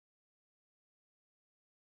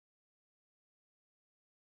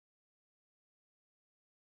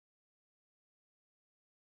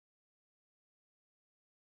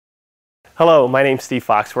Hello, my name is Steve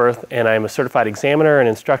Foxworth, and I'm a certified examiner and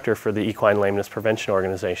instructor for the Equine Lameness Prevention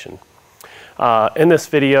Organization. In this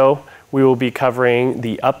video, we will be covering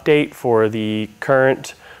the update for the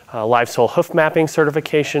current live sole hoof mapping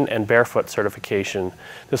certification and barefoot certification.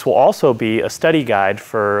 This will also be a study guide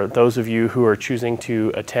for those of you who are choosing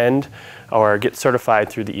to attend or get certified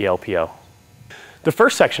through the ELPO. The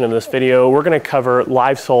first section of this video, we're going to cover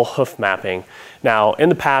live sole hoof mapping. Now, in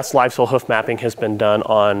the past, live sole hoof mapping has been done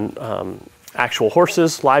on actual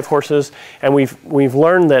horses, live horses, and we've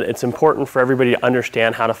learned that it's important for everybody to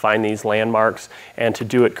understand how to find these landmarks and to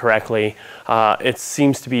do it correctly. It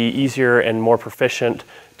seems to be easier and more proficient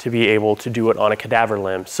to be able to do it on a cadaver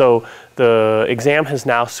limb. So the exam has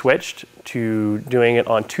now switched to doing it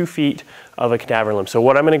on 2 feet of a cadaver limb. So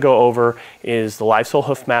what I'm going to go over is the live sole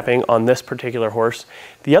hoof mapping on this particular horse.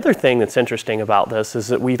 The other thing that's interesting about this is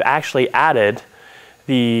that we've actually added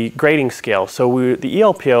the grading scale. So the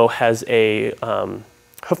ELPO has a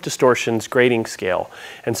hoof distortions grading scale.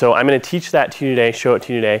 And so I'm going to teach that to you today, show it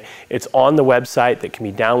to you today. It's on the website that can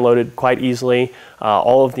be downloaded quite easily.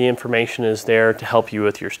 All of the information is there to help you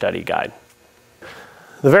with your study guide.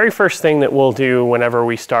 The very first thing that we'll do whenever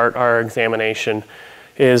we start our examination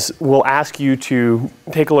is we'll ask you to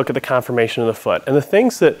take a look at the conformation of the foot. And the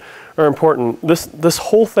things that are important, this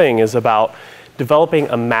whole thing is about developing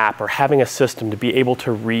a map or having a system to be able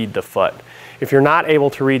to read the foot. If you're not able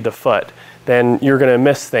to read the foot, then you're going to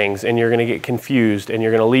miss things and you're going to get confused and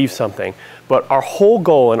you're going to leave something. But our whole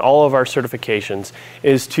goal in all of our certifications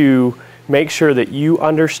is to make sure that you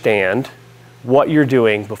understand what you're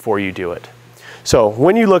doing before you do it. So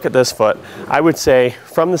when you look at this foot, I would say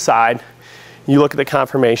from the side, you look at the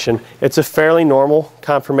conformation. It's a fairly normal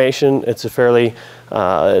conformation. It's a fairly,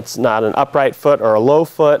 it's not an upright foot or a low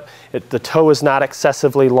foot. The toe is not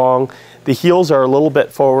excessively long. The heels are a little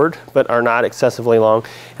bit forward, but are not excessively long.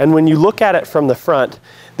 And when you look at it from the front,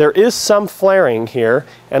 there is some flaring here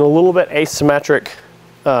and a little bit asymmetric.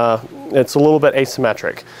 It's a little bit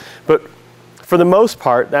asymmetric. But for the most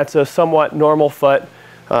part, that's a somewhat normal foot,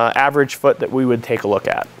 average foot that we would take a look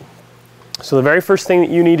at. So the very first thing that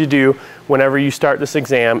you need to do whenever you start this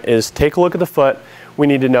exam is take a look at the foot. We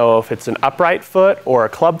need to know if it's an upright foot or a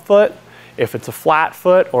club foot, if it's a flat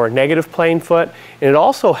foot or a negative plane foot. And it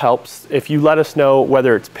also helps if you let us know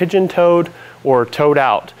whether it's pigeon-toed or toed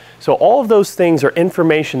out. So all of those things are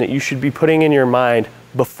information that you should be putting in your mind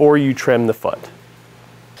before you trim the foot.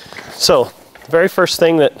 So the very first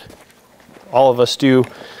thing that all of us do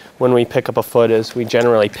when we pick up a foot is we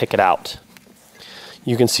generally pick it out.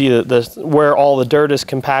 You can see that where all the dirt is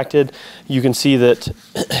compacted. You can see that,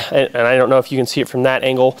 and I don't know if you can see it from that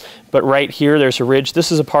angle, but right here there's a ridge.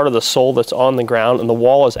 This is a part of the sole that's on the ground, and the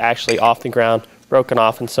wall is actually off the ground, broken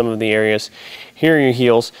off in some of the areas. Here are your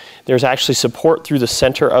heels. There's actually support through the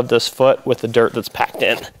center of this foot with the dirt that's packed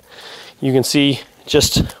in. You can see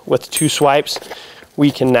just with 2 swipes, we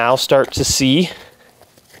can now start to see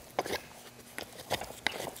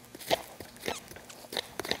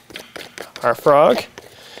our frog.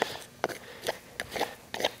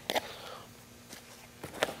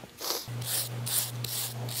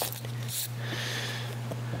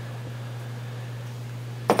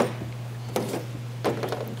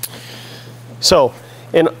 So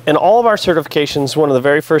in all of our certifications, one of the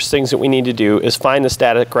very first things that we need to do is find the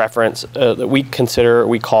static reference that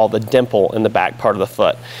we call the dimple in the back part of the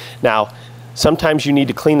foot. Now, sometimes you need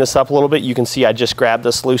to clean this up a little bit. You can see I just grabbed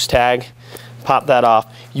this loose tag, pop that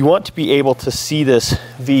off. You want to be able to see this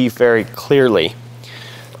V very clearly.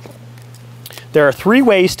 There are 3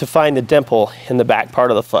 ways to find the dimple in the back part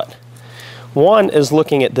of the foot. One is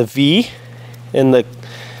looking at the V in the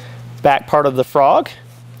back part of the frog.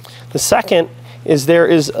 The second is there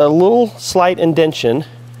is a little slight indentation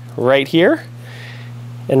right here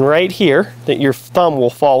and right here that your thumb will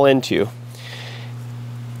fall into.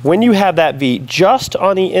 When you have that V, just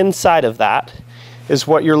on the inside of that is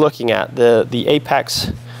what you're looking at, the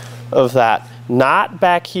apex of that, not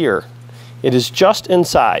back here. It is just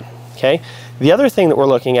inside, okay? The other thing that we're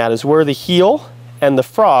looking at is where the heel and the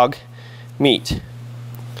frog meet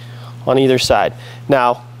on either side.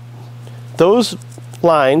 Now, those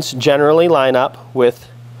lines generally line up with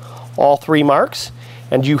all 3 marks,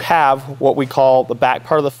 and you have what we call the back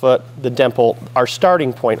part of the foot, the dimple, our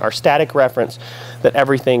starting point, our static reference that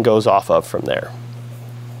everything goes off of from there.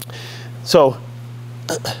 So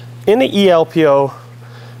in the ELPO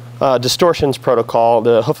distortions protocol,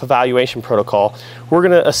 the hoof evaluation protocol, we're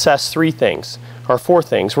going to assess 3 things, or 4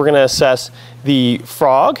 things. We're going to assess the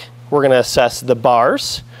frog, we're going to assess the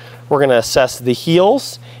bars, we're going to assess the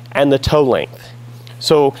heels, and the toe length.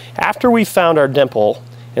 So after we found our dimple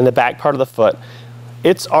in the back part of the foot,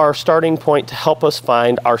 It's our starting point to help us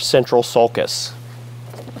find our central sulcus.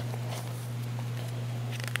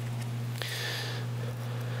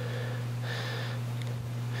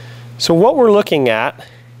 So what we're looking at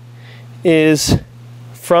is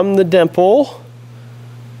from the dimple.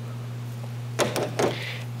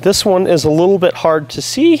 This one is a little bit hard to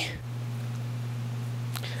see.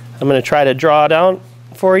 I'm going to try to draw it out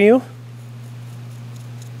for you.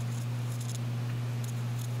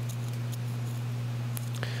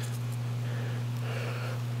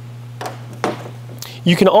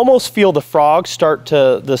 You can almost feel the frog start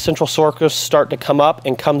to, the central sulcus start to come up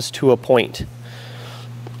and comes to a point.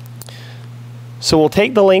 So we'll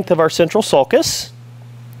take the length of our central sulcus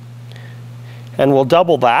and we'll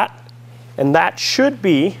double that, and that should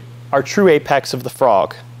be our true apex of the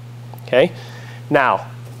frog. Okay? Now,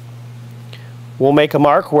 we'll make a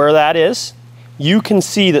mark where that is. You can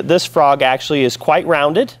see that this frog actually is quite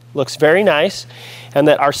rounded, looks very nice, and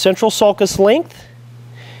that our central sulcus length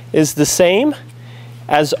is the same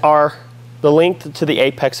as the length to the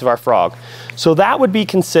apex of our frog. So that would be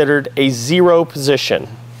considered a 0 position.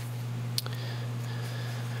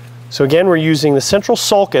 So again, we're using the central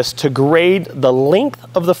sulcus to grade the length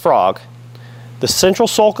of the frog. The central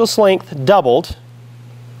sulcus length doubled,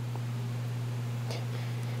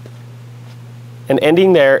 and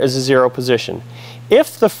ending there is a 0 position.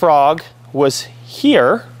 If the frog was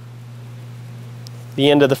here, the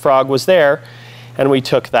end of the frog was there, and we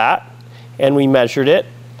took that and we measured it,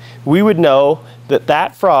 we would know that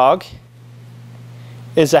that frog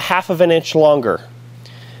is 1/2 of an inch longer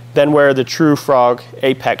than where the true frog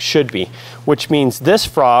apex should be, which means this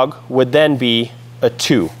frog would then be a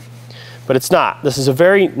 2. But it's not. This is a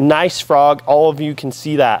very nice frog. All of you can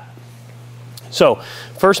see that. So,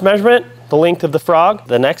 first measurement, the length of the frog.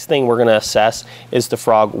 The next thing we're going to assess is the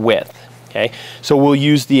frog width. Okay? So we'll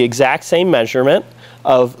use the exact same measurement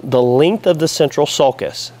of the length of the central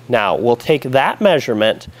sulcus. Now, we'll take that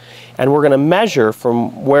measurement and we're going to measure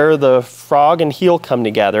from where the frog and heel come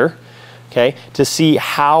together, okay, to see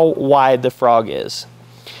how wide the frog is.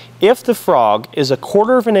 If the frog is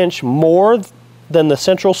 1/4 of an inch more than the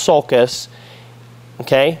central sulcus,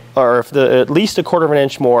 okay, or if at least 1/4 of an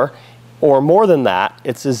inch more, or more than that,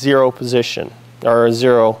 it's a 0 position, or a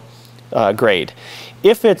 0 grade.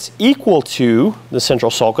 If it's equal to the central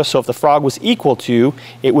sulcus, so if the frog was equal to,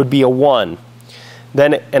 it would be a 1.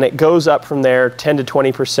 Then it goes up from there 10 to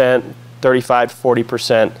 20%, 35 to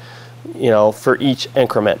 40%, you know, for each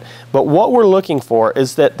increment. But what we're looking for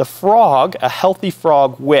is that the frog, a healthy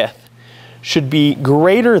frog width, should be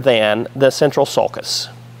greater than the central sulcus.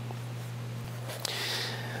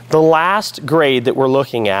 The last grade that we're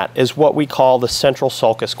looking at is what we call the central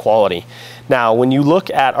sulcus quality. Now, when you look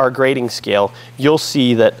at our grading scale, you'll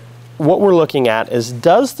see that what we're looking at is,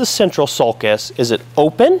 does the central sulcus, is it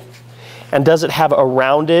open, and does it have a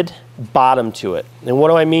rounded bottom to it? And what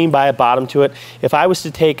do I mean by a bottom to it? If I was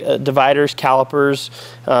to take dividers, calipers,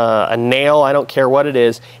 a nail, I don't care what it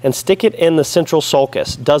is, and stick it in the central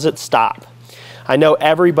sulcus, does it stop? I know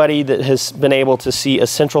everybody that has been able to see a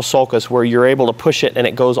central sulcus where you're able to push it and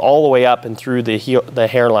it goes all the way up and through the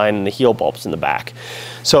hairline and the heel bulbs in the back.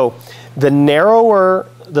 So the narrower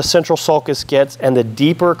the central sulcus gets and the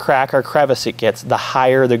deeper crack or crevice it gets, the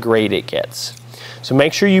higher the grade it gets. So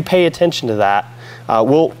make sure you pay attention to that.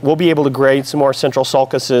 We'll be able to grade some more central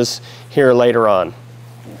sulcuses here later on.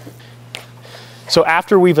 So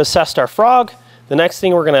after we've assessed our frog, the next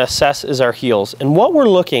thing we're going to assess is our heels. And what we're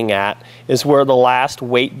looking at is where the last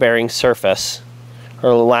weight-bearing surface, or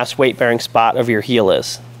the last weight-bearing spot of your heel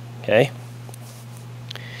is. Okay?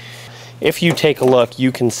 If you take a look,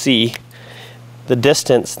 you can see the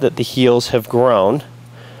distance that the heels have grown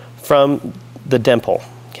from the dimple.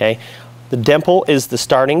 Okay? The dimple is the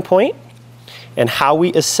starting point, and how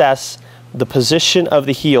we assess the position of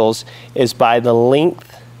the heels is by the length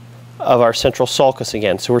of our central sulcus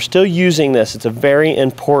again. So we're still using this. It's a very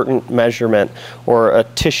important measurement, or a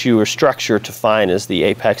tissue or structure to find, is the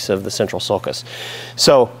apex of the central sulcus.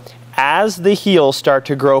 So as the heels start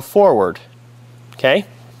to grow forward, okay,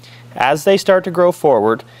 as they start to grow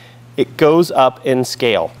forward, it goes up in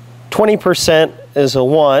scale. 20% is a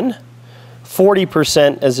 1,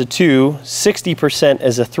 40% is a 2, 60%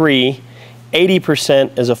 is a 3,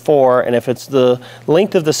 80% is a 4, and if it's the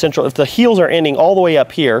length of the central, if the heels are ending all the way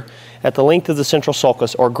up here at the length of the central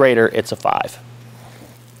sulcus or greater, it's a 5.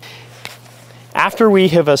 After we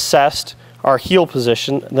have assessed our heel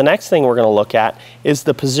position, the next thing we're going to look at is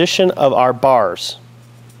the position of our bars.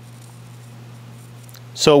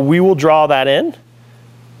 So we will draw that in.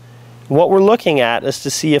 What we're looking at is to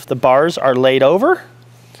see if the bars are laid over,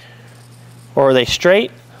 or are they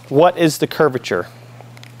straight? What is the curvature?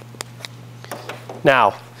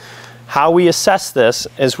 Now, how we assess this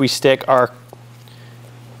is we stick our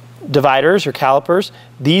dividers or calipers.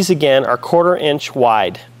 These again are 1/4 inch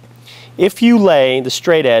wide. If you lay the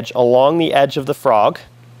straight edge along the edge of the frog,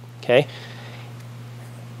 okay,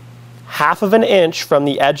 1/2 of an inch from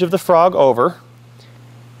the edge of the frog over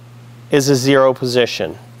is a 0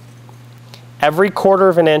 position. Every 1/4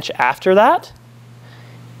 of an inch after that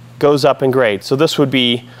goes up in grade. So this would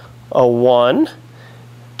be a 1,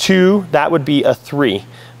 2, that would be a 3.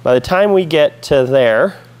 By the time we get to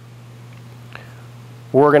there,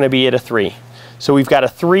 we're going to be at a 3. So we've got a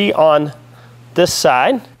 3 on this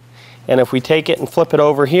side, and if we take it and flip it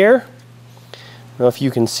over here, I don't know if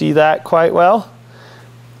you can see that quite well,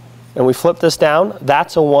 and we flip this down,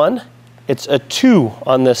 that's a 1. It's a 2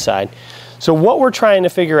 on this side. So what we're trying to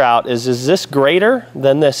figure out is this greater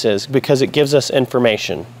than this is, because it gives us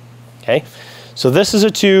information. Okay? So this is a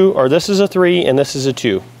 2, or this is a 3, and this is a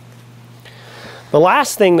 2. The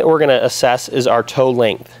last thing that we're going to assess is our toe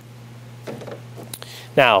length.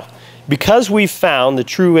 Now, because we've found the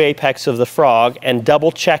true apex of the frog and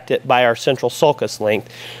double checked it by our central sulcus length,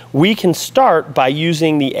 we can start by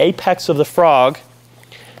using the apex of the frog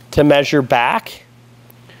to measure back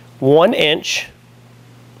 1 inch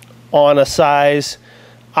on a size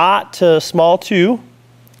ought to small 2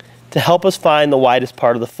 to help us find the widest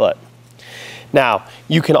part of the foot. Now,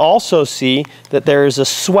 you can also see that there is a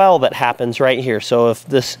swell that happens right here. So if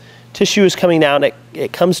this tissue is coming down,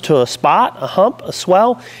 it comes to a spot, a hump, a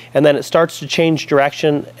swell, and then it starts to change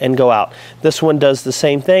direction and go out. This one does the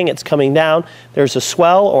same thing. It's coming down. There's a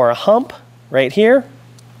swell or a hump right here,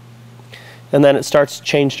 and then it starts to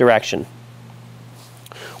change direction.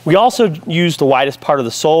 We also use the widest part of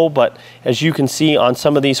the sole, but as you can see on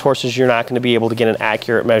some of these horses, you're not going to be able to get an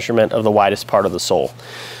accurate measurement of the widest part of the sole.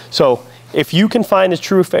 So if you can find the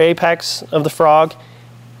true apex of the frog,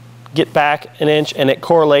 get back an inch, and it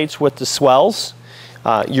correlates with the swells,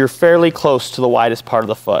 you're fairly close to the widest part of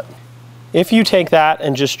the foot. If you take that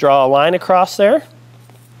and just draw a line across there,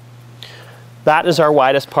 that is our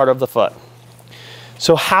widest part of the foot.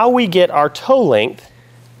 So how we get our toe length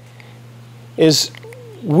is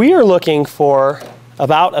we are looking for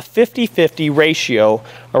about a 50-50 ratio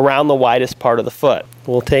around the widest part of the foot.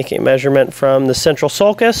 We'll take a measurement from the central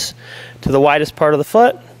sulcus to the widest part of the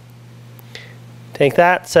foot. Take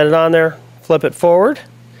that, set it on there, flip it forward,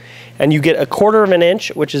 and you get a 1/4 of an inch,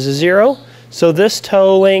 which is a 0. So this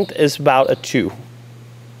toe length is about a 2.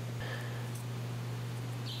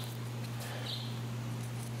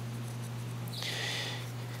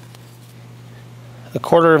 A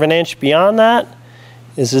 1/4 of an inch beyond that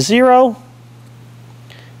is a 0.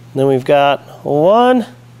 And then we've got 1,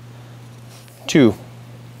 2.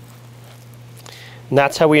 And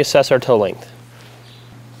that's how we assess our toe length.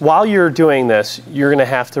 While you're doing this, you're going to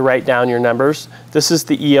have to write down your numbers. This is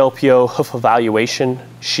the ELPO hoof evaluation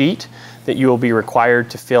sheet that you will be required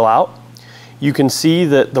to fill out. You can see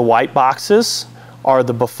that the white boxes are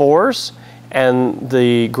the befores and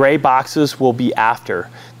the gray boxes will be after.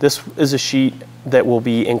 This is a sheet that will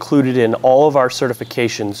be included in all of our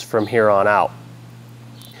certifications from here on out.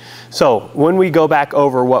 So when we go back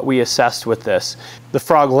over what we assessed with this, the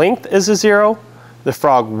frog length is a 0, the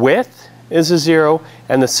frog width is a 0,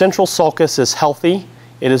 and the central sulcus is healthy.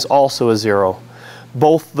 It is also a 0.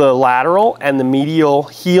 Both the lateral and the medial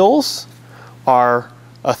heels are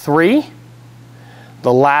a 3.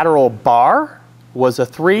 The lateral bar was a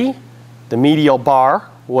 3, the medial bar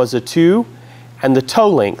was a 2, and the toe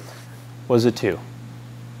length was a 2.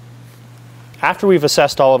 After we've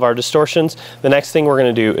assessed all of our distortions, the next thing we're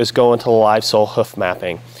going to do is go into the live sole hoof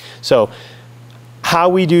mapping. So how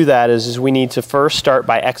we do that is we need to first start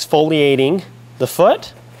by exfoliating the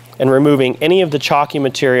foot and removing any of the chalky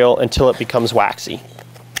material until it becomes waxy.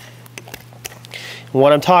 And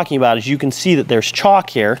what I'm talking about is you can see that there's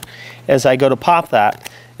chalk here as I go to pop that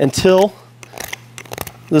until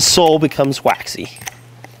the sole becomes waxy.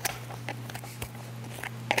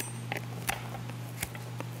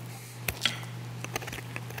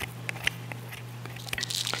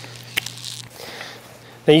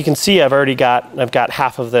 Now you can see I've got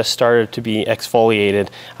half of this started to be exfoliated.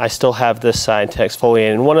 I still have this side to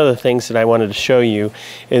exfoliate, and one of the things that I wanted to show you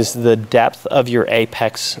is the depth of your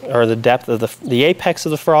apex, or the depth of the apex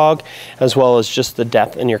of the frog, as well as just the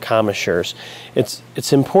depth in your commissures.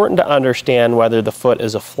 It's important to understand whether the foot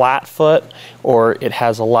is a flat foot or it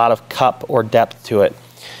has a lot of cup or depth to it.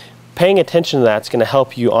 Paying attention to that's going to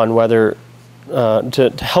help you on whether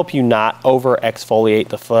to help you not over exfoliate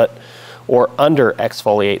the foot or under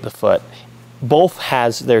exfoliate the foot. Both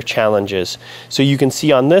has their challenges. So you can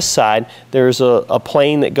see on this side there's a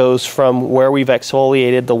plane that goes from where we've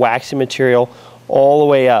exfoliated the waxy material all the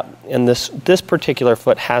way up. And this particular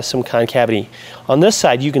foot has some concavity. On this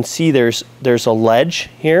side, you can see there's a ledge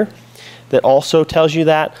here that also tells you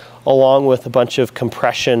that, along with a bunch of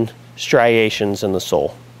compression striations in the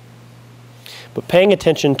sole. But paying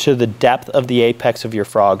attention to the depth of the apex of your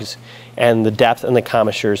frogs and the depth and the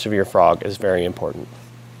commissures of your frog is very important.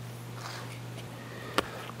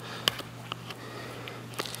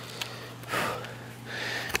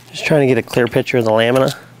 Just trying to get a clear picture of the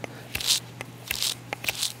lamina.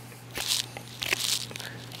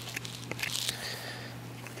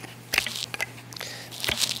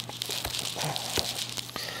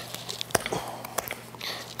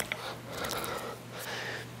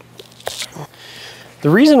 The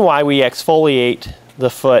reason why we exfoliate the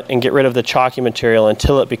foot and get rid of the chalky material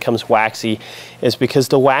until it becomes waxy is because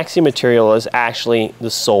the waxy material is actually the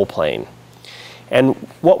sole plane. And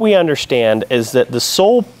what we understand is that the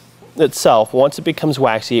sole itself, once it becomes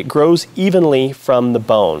waxy, it grows evenly from the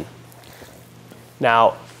bone.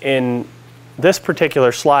 Now, in this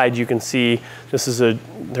particular slide, you can see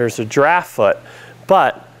there's a giraffe foot,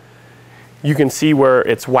 but you can see where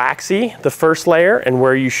it's waxy, the first layer, and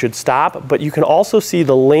where you should stop, but you can also see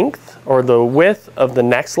the length or the width of the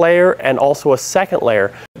next layer and also a second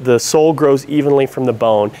layer. The sole grows evenly from the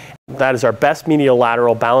bone. That is our best medial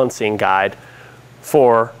lateral balancing guide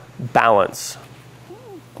for balance.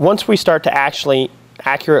 Once we start to actually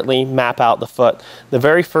accurately map out the foot, the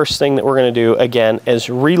very first thing that we're going to do again is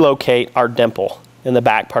relocate our dimple in the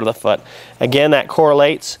back part of the foot. Again, that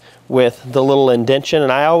correlates with the little indention,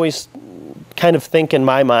 and I always kind of think in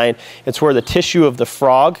my mind it's where the tissue of the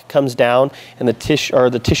frog comes down and the tissue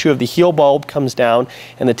of the heel bulb comes down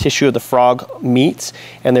and the tissue of the frog meets,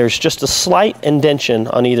 and there's just a slight indention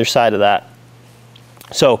on either side of that.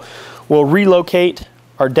 So we'll relocate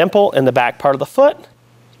our dimple in the back part of the foot.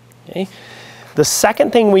 Okay. The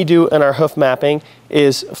second thing we do in our hoof mapping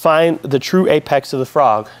is find the true apex of the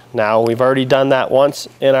frog. Now, we've already done that once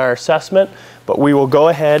in our assessment, but we will go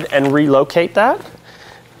ahead and relocate that.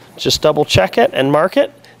 Just double check it and mark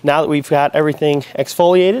it. Now that we've got everything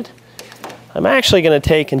exfoliated, I'm actually going to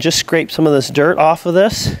take and just scrape some of this dirt off of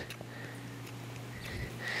this.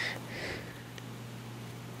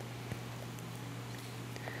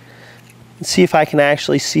 And see if I can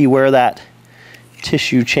actually see where that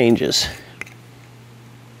tissue changes.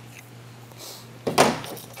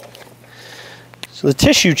 So the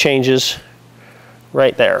tissue changes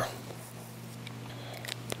right there.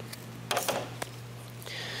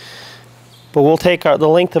 But we'll take the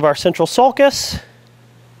length of our central sulcus,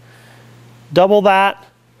 double that,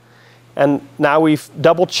 and now we've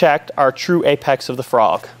double checked our true apex of the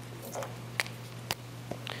frog.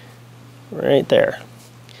 Right there.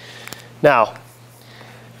 Now,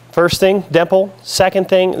 first thing, dimple. Second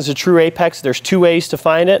thing is a true apex. There's two ways to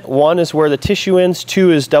find it. One is where the tissue ends.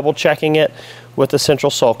 Two is double checking it with the central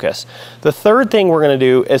sulcus. The third thing we're going to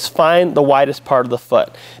do is find the widest part of the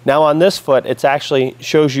foot. Now on this foot, it actually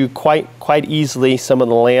shows you quite easily some of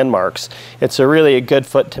the landmarks. It's really a good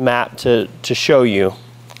foot to map to show you.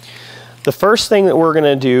 The first thing that we're going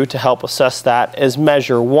to do to help assess that is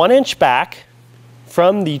measure 1 inch back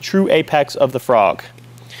from the true apex of the frog.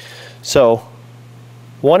 So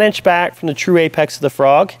 1 inch back from the true apex of the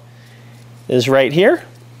frog is right here,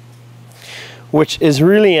 which is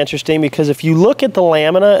really interesting because if you look at the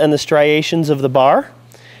lamina and the striations of the bar,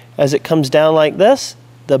 as it comes down like this,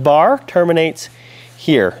 the bar terminates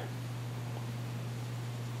here.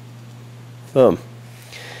 Boom.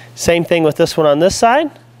 Same thing with this one on this side.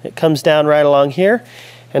 It comes down right along here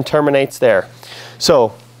and terminates there.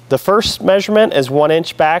 So the first measurement is 1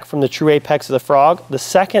 inch back from the true apex of the frog. The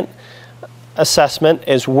second assessment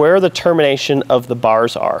is where the termination of the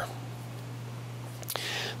bars are.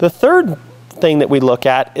 The third thing that we look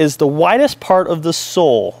at is the widest part of the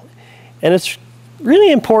sole, and it's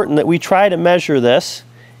really important that we try to measure this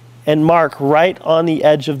and mark right on the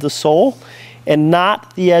edge of the sole and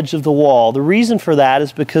not the edge of the wall. The reason for that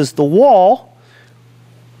is because the wall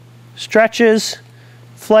stretches,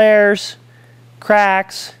 flares,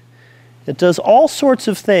 cracks, it does all sorts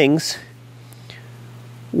of things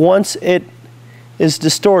once it is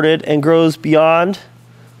distorted and grows beyond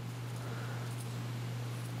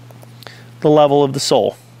the level of the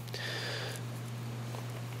sole.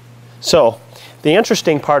 So the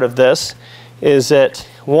interesting part of this is that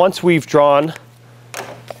once we've drawn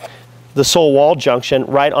the sole wall junction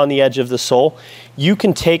right on the edge of the sole, you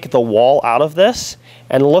can take the wall out of this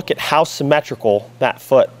and look at how symmetrical that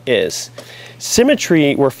foot is.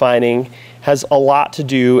 Symmetry, we're finding, has a lot to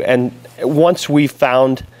do, and once we've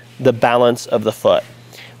found the balance of the foot.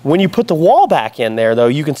 When you put the wall back in there, though,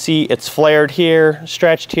 you can see it's flared here,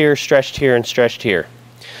 stretched here, and stretched here.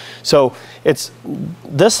 So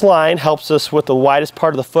this line helps us with the widest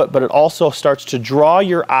part of the foot, but it also starts to draw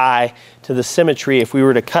your eye to the symmetry. If we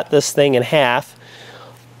were to cut this thing in half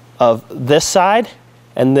of this side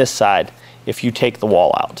and this side, if you take the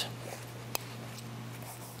wall out.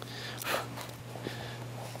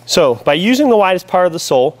 So by using the widest part of the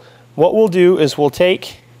sole, what we'll do is we'll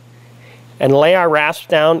take and lay our rasp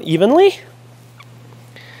down evenly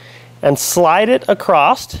and slide it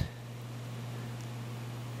across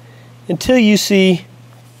until you see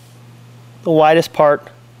the widest part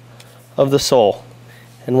of the sole,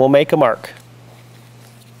 and we'll make a mark,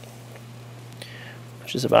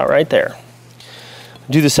 which is about right there.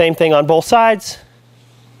 Do the same thing on both sides.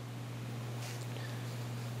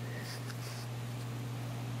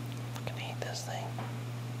 I fucking hate this thing.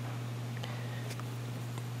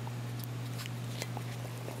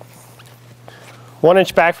 One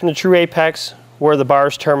inch back from the true apex where the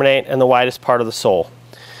bars terminate and the widest part of the sole.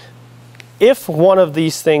 If one of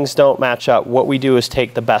these things don't match up, what we do is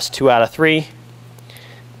take the best 2 out of 3.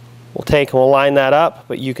 We'll take and we'll line that up,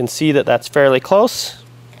 but you can see that that's fairly close.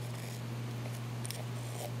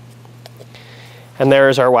 And there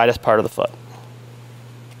is our widest part of the foot.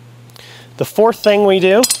 The fourth thing we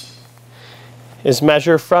do is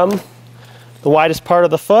measure from the widest part of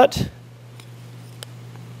the foot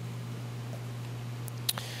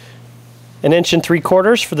 1 3/4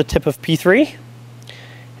 inches for the tip of P3.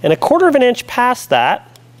 And 1/4 inch past that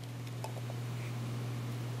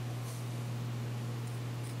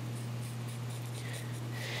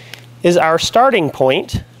is our starting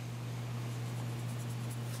point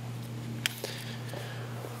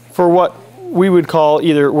for what we would call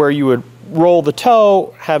either where you would roll the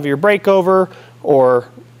toe, have your breakover, or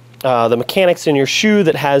the mechanics in your shoe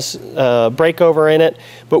that has breakover in it.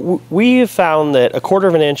 But we have found that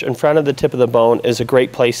 1/4 inch in front of the tip of the bone is a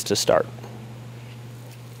great place to start.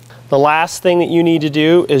 The last thing that you need to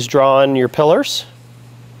do is draw on your pillars.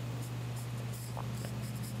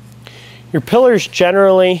 Your pillars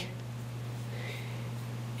generally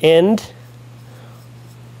end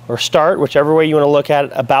or start, whichever way you want to look at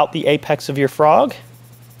it, about the apex of your frog.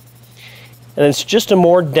 And it's just a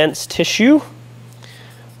more dense tissue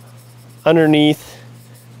underneath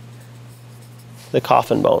the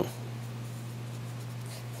coffin bone.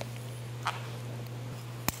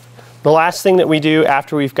 The last thing that we do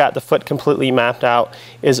after we've got the foot completely mapped out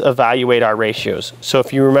is evaluate our ratios. So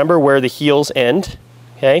if you remember where the heels end,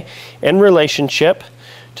 okay, in relationship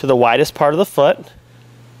to the widest part of the foot,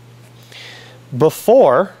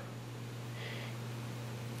 before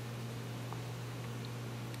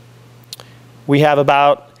we have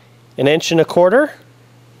about 1.25 inches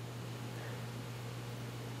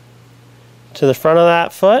to the front of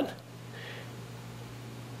that foot,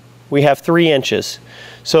 we have 3 inches.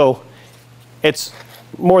 So it's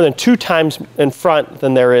more than 2 times in front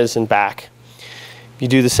than there is in back. If you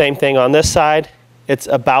do the same thing on this side, it's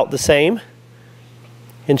about the same.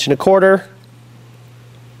 1.25 inches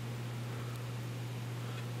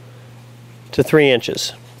to 3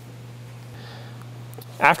 inches.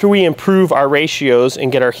 After we improve our ratios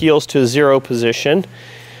and get our heels to a 0 position,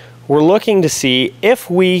 we're looking to see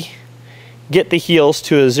if we get the heels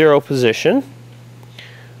to a 0 position,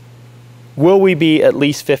 will we be at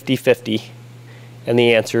least 50-50? And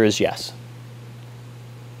the answer is yes.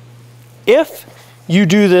 If you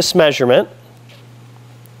do this measurement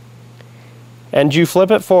and you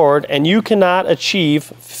flip it forward and you cannot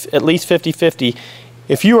achieve at least 50-50,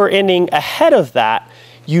 if you are ending ahead of that,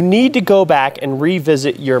 you need to go back and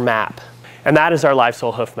revisit your map. And that is our live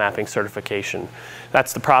sole hoof mapping certification.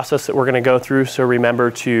 That's the process that we're going to go through, so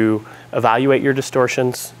remember to evaluate your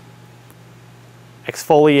distortions,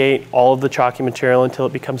 exfoliate all of the chalky material until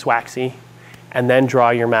it becomes waxy, and then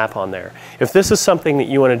draw your map on there. If this is something that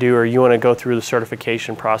you want to do, or you want to go through the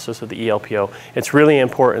certification process of the ELPO, it's really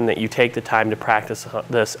important that you take the time to practice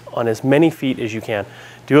this on as many feet as you can.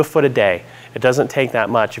 Do a foot a day. It doesn't take that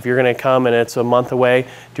much. If you're going to come and it's a month away,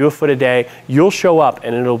 do a foot a day. You'll show up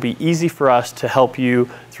and it'll be easy for us to help you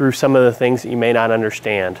through some of the things that you may not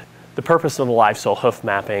understand. The purpose of the live sole hoof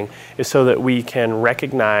mapping is so that we can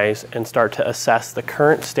recognize and start to assess the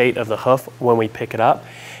current state of the hoof when we pick it up,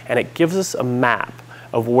 and it gives us a map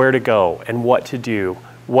of where to go and what to do,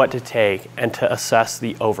 what to take, and to assess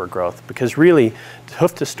the overgrowth. Because really,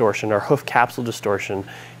 hoof distortion or hoof capsule distortion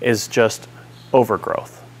is just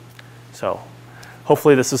overgrowth. So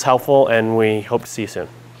hopefully this is helpful, and we hope to see you soon.